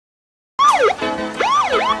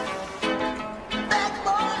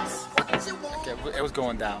It was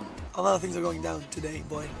going down. A lot of things are going down today,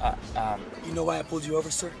 boy. You know why I pulled you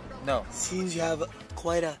over, sir? No. Seems you have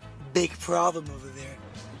quite a big problem over there.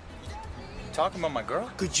 Talking about my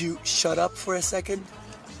girl? Could you shut up for a second?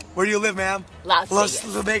 Where do you live, ma'am? Las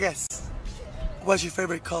Vegas. What's your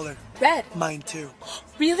favorite color? Red. Mine too.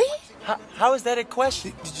 Really? How is that a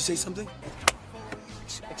question? Did you say something?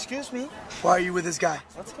 Excuse me? Why are you with this guy?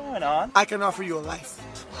 What's going on? I can offer you a life.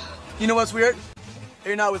 You know what's weird?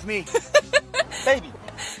 You're not with me. Baby.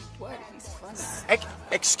 What? He's funny.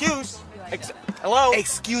 Hello?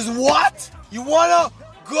 Excuse what? You wanna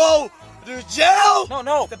go to jail?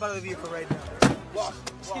 No. Step out of the vehicle right now. Walk.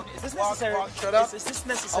 Is this necessary? Shut up. Is this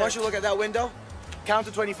necessary? I want you to look at that window. Count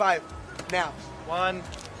to 25. Now. 1,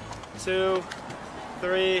 2,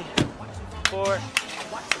 3, 4.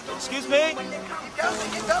 Excuse me?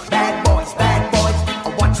 Bad boys,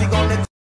 what you gonna